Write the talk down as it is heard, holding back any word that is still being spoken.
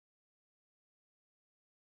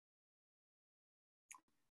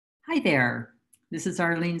Hi there. This is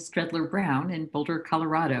Arlene Brown in Boulder,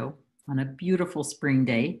 Colorado. On a beautiful spring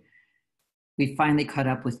day, we finally caught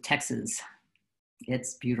up with Texas.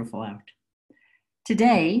 It's beautiful out.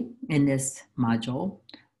 Today, in this module,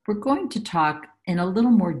 we're going to talk in a little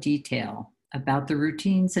more detail about the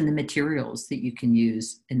routines and the materials that you can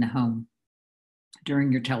use in the home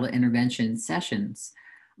during your tele-intervention sessions.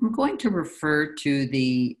 I'm going to refer to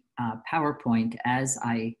the PowerPoint as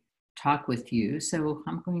I talk with you. So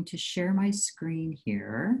I'm going to share my screen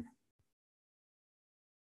here.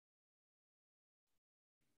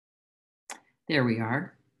 There we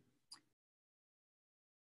are.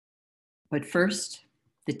 But first,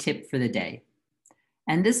 the tip for the day.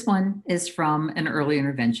 And this one is from an early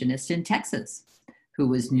interventionist in Texas who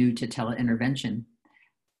was new to tele-intervention,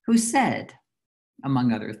 who said,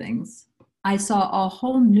 among other things, "I saw a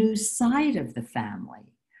whole new side of the family.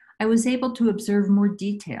 I was able to observe more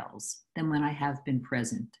details than when I have been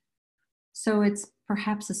present." So it's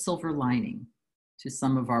perhaps a silver lining to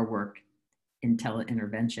some of our work in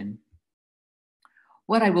tele-intervention.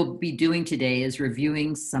 What I will be doing today is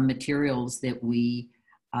reviewing some materials that we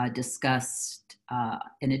discussed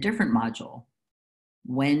in a different module.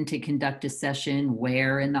 When to conduct a session,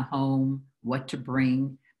 where in the home, what to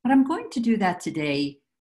bring. But I'm going to do that today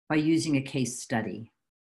by using a case study.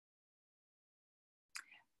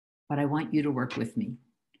 But I want you to work with me.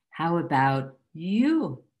 How about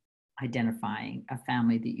you identifying a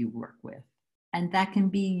family that you work with? And that can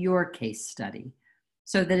be your case study.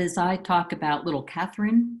 So that as I talk about little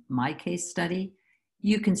Catherine, my case study,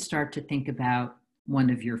 you can start to think about one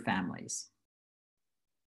of your families.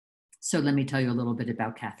 So let me tell you a little bit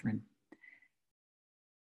about Catherine.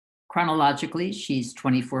 Chronologically, she's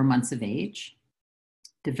 24 months of age.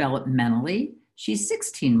 Developmentally, she's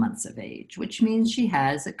 16 months of age, which means she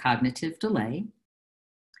has a cognitive delay.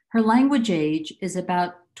 Her language age is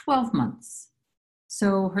about 12 months.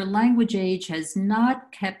 So her language age has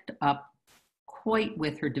not kept up quite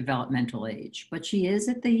with her developmental age, but she is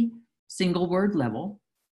at the single word level,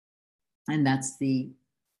 and that's the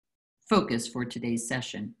focus for today's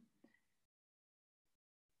session.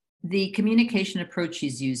 The communication approach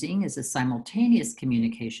she's using is a simultaneous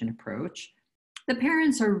communication approach. The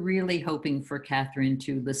parents are really hoping for Catherine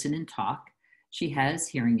to listen and talk. She has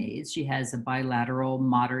hearing aids. She has a bilateral,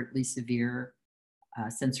 moderately severe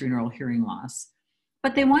sensorineural hearing loss.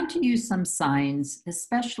 But they want to use some signs,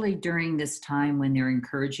 especially during this time when they're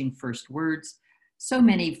encouraging first words. So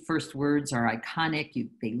many first words are iconic.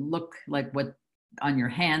 They look like what on your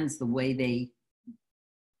hands, the way they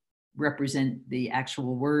represent the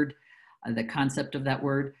actual word, the concept of that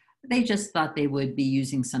word. They just thought they would be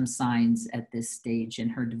using some signs at this stage in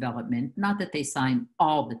her development. Not that they sign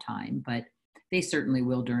all the time, but they certainly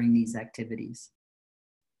will during these activities.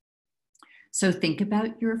 So think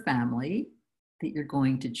about your family that you're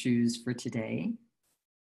going to choose for today.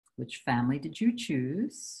 Which family did you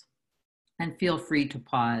choose? And feel free to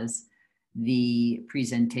pause the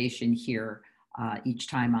presentation here each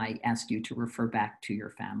time I ask you to refer back to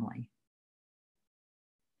your family.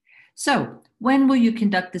 So, when will you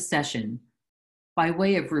conduct the session? By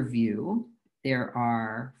way of review, there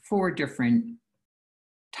are 4 different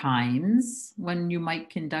times when you might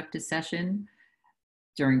conduct a session: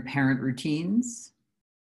 during parent routines,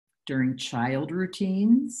 during child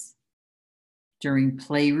routines, during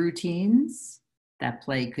play routines. That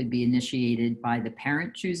play could be initiated by the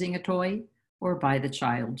parent choosing a toy or by the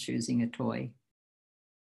child choosing a toy.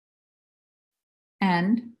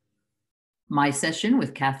 And my session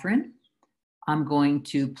with Catherine, I'm going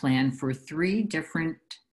to plan for 3 different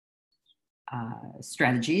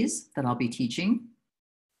strategies that I'll be teaching.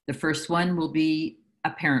 The first one will be a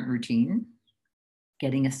parent routine,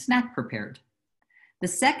 getting a snack prepared. The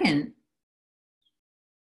second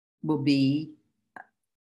will be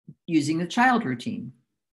using the child routine,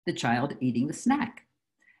 the child eating the snack.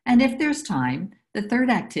 And if there's time, the third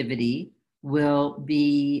activity will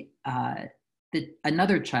be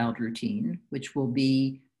another child routine, which will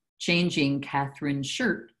be changing Catherine's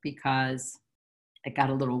shirt because it got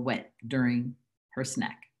a little wet during her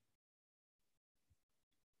snack.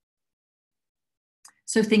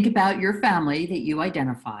 So think about your family that you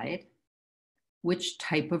identified. Which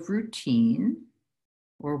type of routine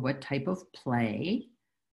or what type of play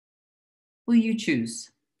will you choose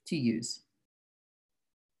to use?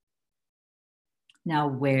 Now,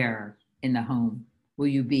 where in the home will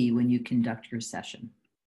you be when you conduct your session?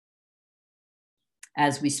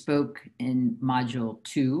 As we spoke in module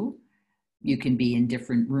 2, you can be in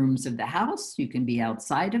different rooms of the house. You can be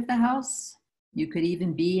outside of the house. You could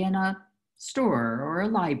even be in a store or a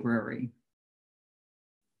library.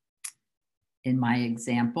 In my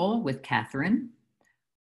example with Catherine,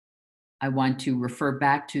 I want to refer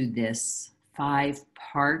back to this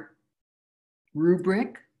 5-part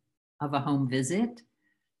rubric of a home visit,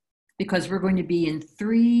 because we're going to be in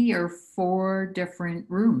 3 or 4 different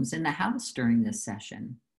rooms in the house during this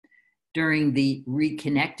session. During the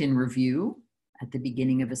reconnect and review at the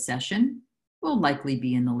beginning of a session, we'll likely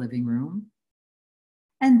be in the living room.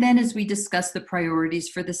 And then as we discuss the priorities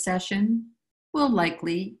for the session, we'll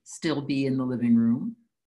likely still be in the living room.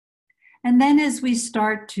 And then as we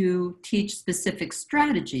start to teach specific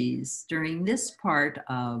strategies during this part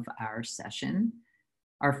of our session,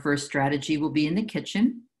 our first strategy will be in the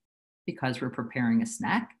kitchen because we're preparing a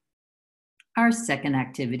snack. Our second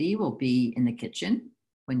activity will be in the kitchen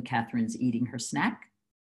when Catherine's eating her snack.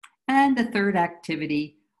 And the third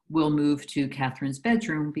activity will move to Catherine's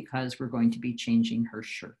bedroom because we're going to be changing her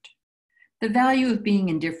shirt. The value of being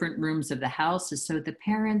in different rooms of the house is so the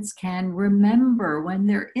parents can remember when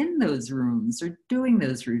they're in those rooms or doing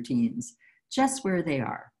those routines, just where they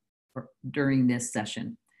are during this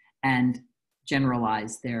session, and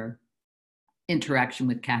generalize their interaction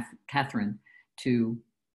with Catherine to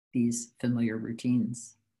these familiar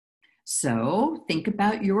routines. So think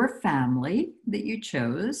about your family that you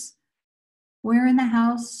chose. Where in the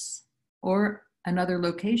house or another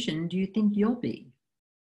location do you think you'll be?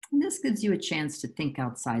 And this gives you a chance to think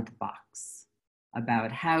outside the box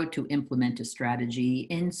about how to implement a strategy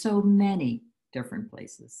in so many different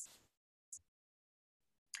places.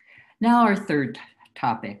 Now our third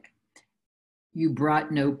topic, you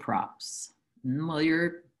brought no props. Well,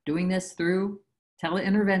 you're doing this through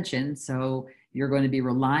Tele-Intervention, so you're going to be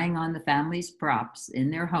relying on the family's props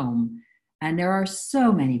in their home, and there are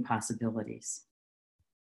so many possibilities.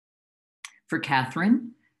 For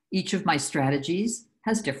Catherine, each of my strategies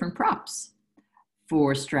has different props.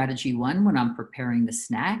 For strategy 1, when I'm preparing the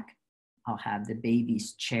snack, I'll have the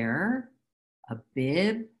baby's chair, a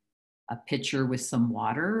bib, a pitcher with some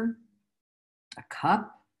water, a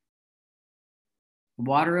cup,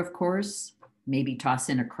 water, of course, maybe toss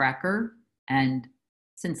in a cracker. And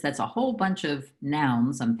since that's a whole bunch of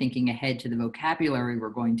nouns, I'm thinking ahead to the vocabulary we're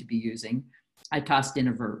going to be using, I tossed in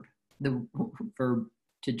a verb, the verb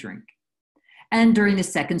to drink. And during the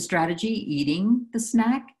second strategy, eating the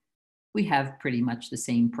snack, we have pretty much the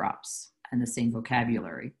same props and the same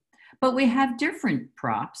vocabulary. But we have different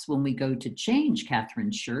props when we go to change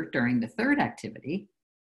Catherine's shirt during the third activity,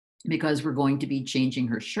 because we're going to be changing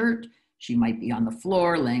her shirt. She might be on the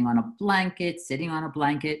floor, laying on a blanket, sitting on a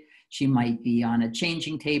blanket. She might be on a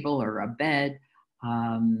changing table or a bed.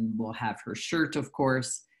 We'll have her shirt, of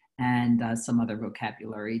course, and some other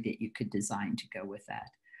vocabulary that you could design to go with that.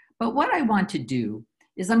 But what I want to do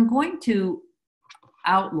is I'm going to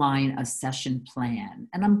outline a session plan,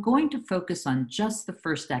 and I'm going to focus on just the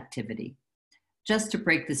first activity, just to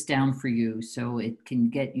break this down for you so it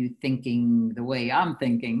can get you thinking the way I'm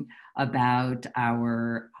thinking about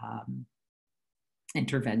our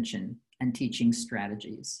intervention and teaching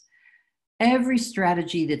strategies. Every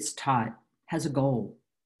strategy that's taught has a goal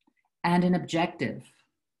and an objective,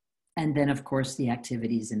 and then, of course, the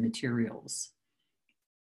activities and materials.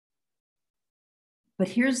 But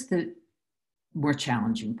here's the more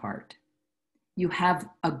challenging part. You have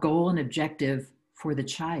a goal and objective for the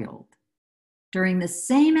child. During the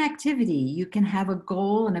same activity, you can have a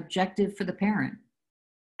goal and objective for the parent.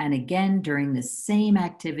 And again, during the same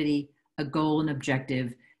activity, a goal and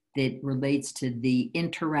objective that relates to the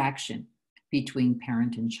interaction between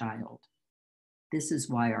parent and child. This is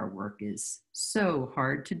why our work is so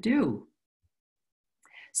hard to do.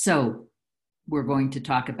 So we're going to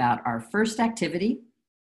talk about our first activity,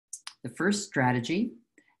 the first strategy,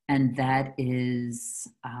 and that is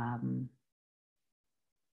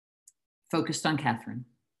focused on Catherine.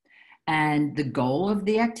 And the goal of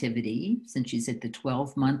the activity, since she's at the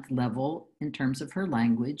 12-month level in terms of her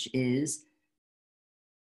language, is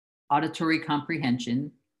auditory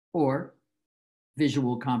comprehension or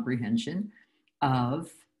visual comprehension of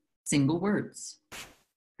single words.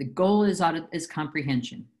 The goal is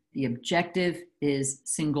comprehension. The objective is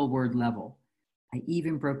single word level. I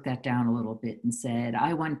even broke that down a little bit and said,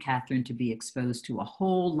 I want Catherine to be exposed to a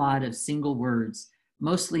whole lot of single words,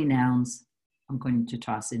 mostly nouns. I'm going to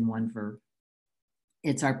toss in one verb.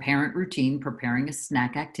 It's our parent routine, preparing a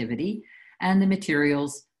snack activity, and the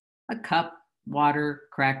materials, a cup, water,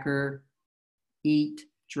 cracker, eat,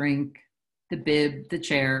 drink, the bib, the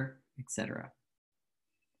chair, etc.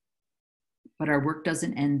 But our work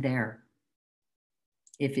doesn't end there.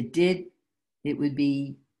 If it did, it would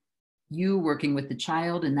be you working with the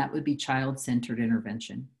child, and that would be child-centered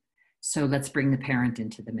intervention. So let's bring the parent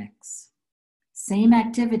into the mix. Same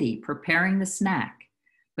activity, preparing the snack,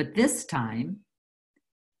 but this time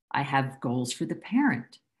I have goals for the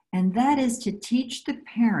parent, and that is to teach the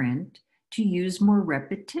parent to use more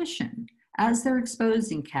repetition as they're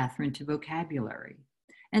exposing Catherine to vocabulary.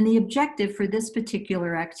 And the objective for this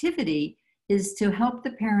particular activity is to help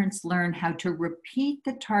the parents learn how to repeat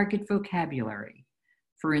the target vocabulary.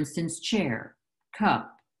 For instance, chair,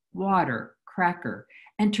 cup, water, cracker,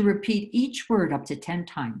 and to repeat each word up to 10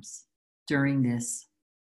 times during this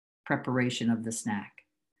preparation of the snack.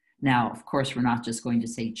 Now, of course, we're not just going to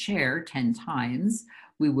say chair 10 times.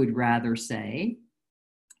 We would rather say,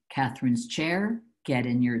 Catherine's chair, get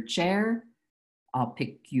in your chair. I'll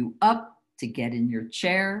pick you up to get in your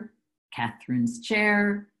chair. Catherine's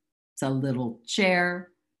chair, it's a little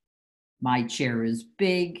chair. My chair is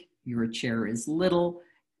big, your chair is little.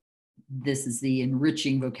 This is the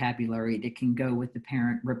enriching vocabulary that can go with the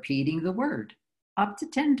parent repeating the word up to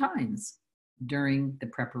 10 times during the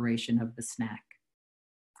preparation of the snack.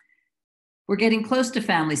 We're getting close to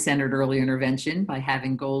family-centered early intervention by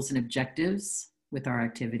having goals and objectives with our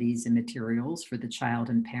activities and materials for the child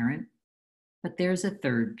and parent. But there's a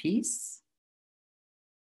third piece,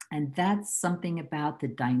 and that's something about the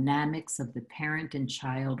dynamics of the parent and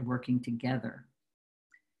child working together.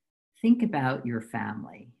 Think about your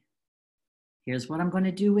family. Here's what I'm going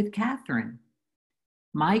to do with Catherine.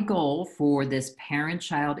 My goal for this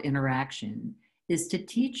parent-child interaction is to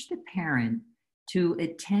teach the parent to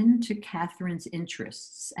attend to Catherine's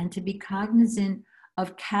interests and to be cognizant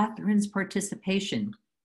of Catherine's participation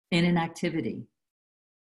in an activity.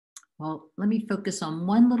 Well, let me focus on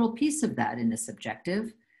one little piece of that in this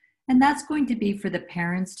objective, and that's going to be for the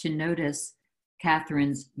parents to notice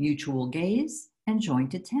Catherine's mutual gaze and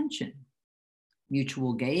joint attention.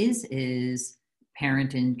 Mutual gaze is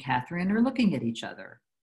parent and Catherine are looking at each other.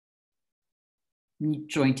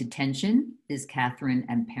 Joint attention is Catherine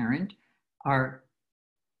and parent are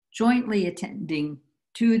jointly attending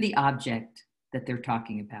to the object that they're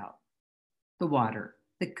talking about, the water,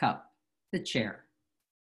 the cup, the chair.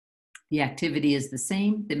 The activity is the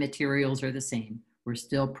same, the materials are the same. We're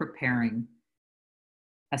still preparing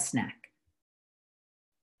a snack.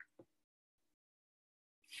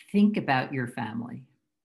 Think about your family.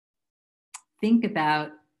 Think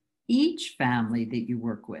about each family that you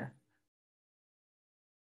work with.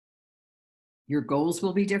 Your goals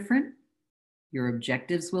will be different. Your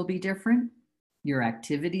objectives will be different. Your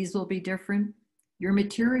activities will be different. Your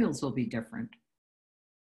materials will be different.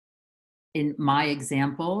 In my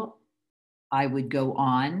example, I would go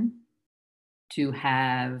on to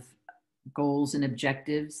have goals and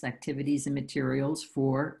objectives, activities and materials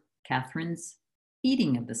for Catherine's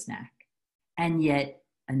eating of the snack, and yet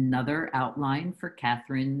another outline for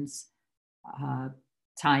Catherine's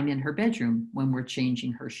time in her bedroom when we're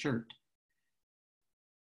changing her shirt.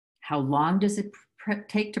 How long does it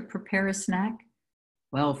take to prepare a snack?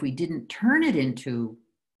 Well, if we didn't turn it into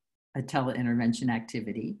a tele-intervention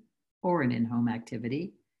activity or an in-home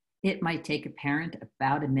activity, it might take a parent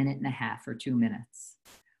about 1.5 minutes or 2 minutes.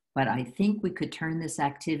 But I think we could turn this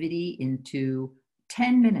activity into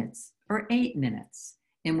 10 minutes or 8 minutes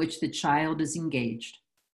in which the child is engaged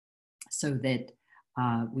so that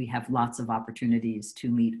we have lots of opportunities to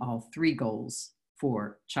meet all 3 goals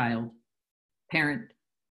for child, parent,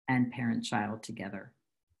 and parent-child together.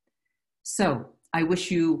 So I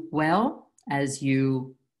wish you well as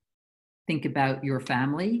you think about your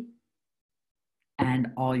family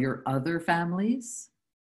and all your other families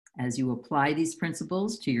as you apply these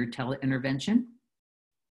principles to your tele-intervention.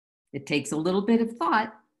 It takes a little bit of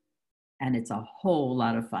thought, and it's a whole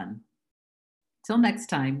lot of fun. Till next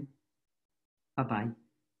time, bye-bye.